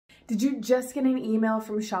Did you just get an email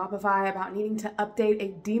from Shopify about needing to update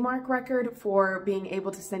a DMARC record for being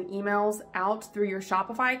able to send emails out through your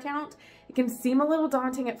Shopify account? It can seem a little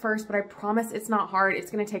daunting at first, but I promise it's not hard. It's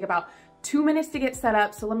going to take about 2 minutes to get set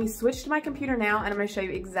up. So let me switch to my computer now and I'm going to show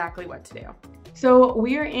you exactly what to do. So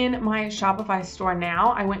we are in my Shopify store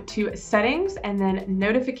now. I went to settings and then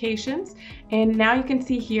notifications. And now you can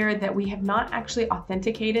see here that we have not actually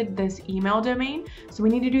authenticated this email domain. So we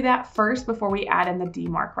need to do that first before we add in the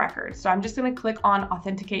DMARC record. So I'm just going to click on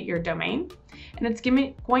authenticate your domain. And it's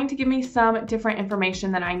going to give me some different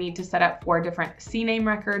information that I need to set up for different CNAME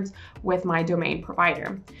records with my domain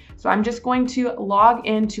provider. So I'm just going to log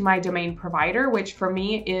into my domain provider, which for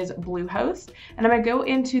me is Bluehost, and I'm going to go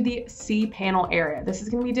into the cPanel area. This is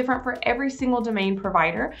going to be different for every single domain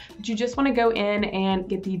provider, but you just want to go in and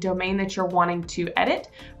get the domain that you're wanting to edit,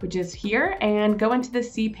 which is here, and go into the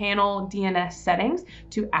cPanel DNS settings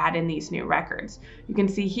to add in these new records. You can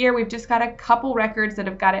see here we've just got a couple records that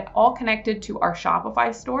have got it all connected to our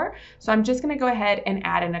Shopify store. So I'm just going to go ahead and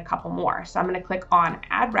add in a couple more. So I'm going to click on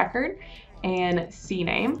add record and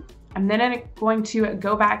CNAME. And then I'm going to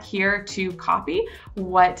go back here to copy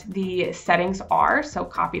what the settings are. So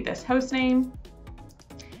copy this host name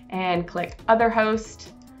and click other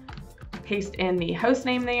host, paste in the host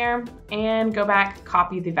name there and go back,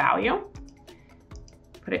 copy the value,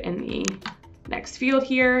 put it in the next field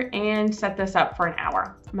here and set this up for an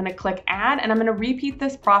hour. I'm going to click add and I'm going to repeat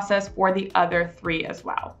this process for the other 3 as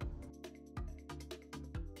well.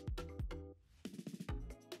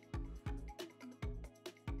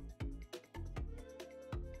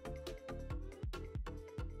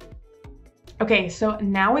 Okay, so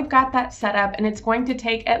now we've got that set up and it's going to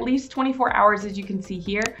take at least 24 hours, as you can see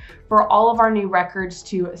here, for all of our new records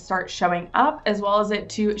to start showing up, as well as it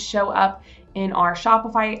to show up in our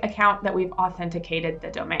Shopify account that we've authenticated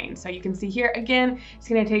the domain. So you can see here, again, it's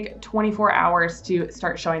gonna take 24 hours to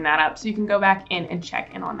start showing that up. So you can go back in and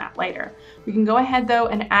check in on that later. We can go ahead though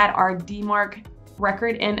and add our DMARC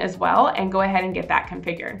record in as well and go ahead and get that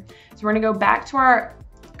configured. So we're gonna go back to our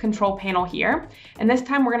control panel here. And this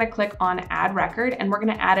time we're going to click on add record and we're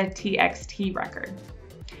going to add a TXT record.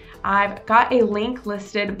 I've got a link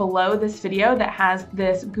listed below this video that has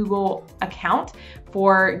this Google account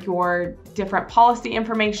for your different policy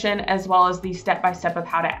information, as well as the step-by-step of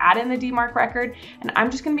how to add in the DMARC record. And I'm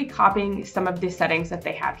just going to be copying some of the settings that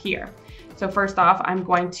they have here. So first off, I'm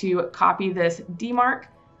going to copy this DMARC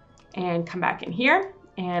and come back in here.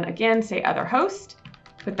 And again, say other host.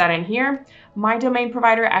 Put that in here. My domain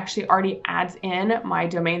provider actually already adds in my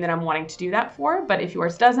domain that I'm wanting to do that for, but if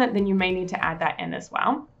yours doesn't, then you may need to add that in as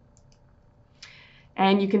well.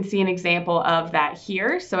 And you can see an example of that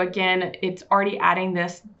here. So again, it's already adding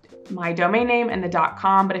this, my domain name and the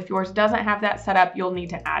 .com, but if yours doesn't have that set up, you'll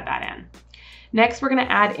need to add that in. Next, we're going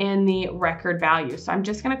to add in the record value. So I'm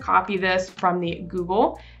just going to copy this from the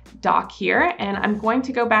Google Doc here, and I'm going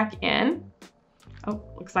to go back in. Oh,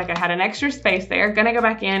 looks like I had an extra space there. Gonna go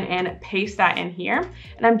back in and paste that in here.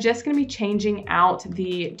 And I'm just gonna be changing out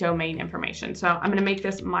the domain information. So I'm gonna make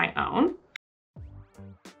this my own.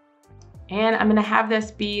 And I'm gonna have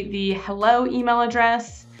this be the hello email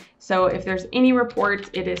address. So if there's any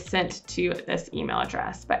reports, it is sent to this email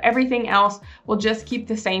address. But everything else will just keep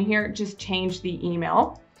the same here, just change the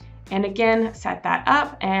email. And again, set that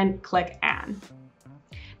up and click add.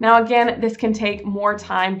 Now again, this can take more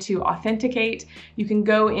time to authenticate. You can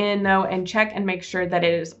go in though and check and make sure that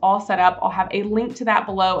it is all set up. I'll have a link to that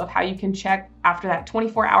below of how you can check after that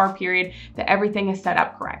 24-hour period that everything is set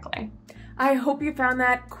up correctly. I hope you found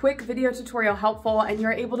that quick video tutorial helpful and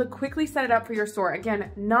you're able to quickly set it up for your store. Again,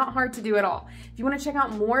 not hard to do at all. If you want to check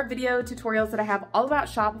out more video tutorials that I have all about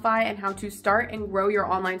Shopify and how to start and grow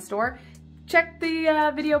your online store, check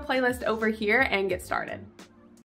the video playlist over here and get started.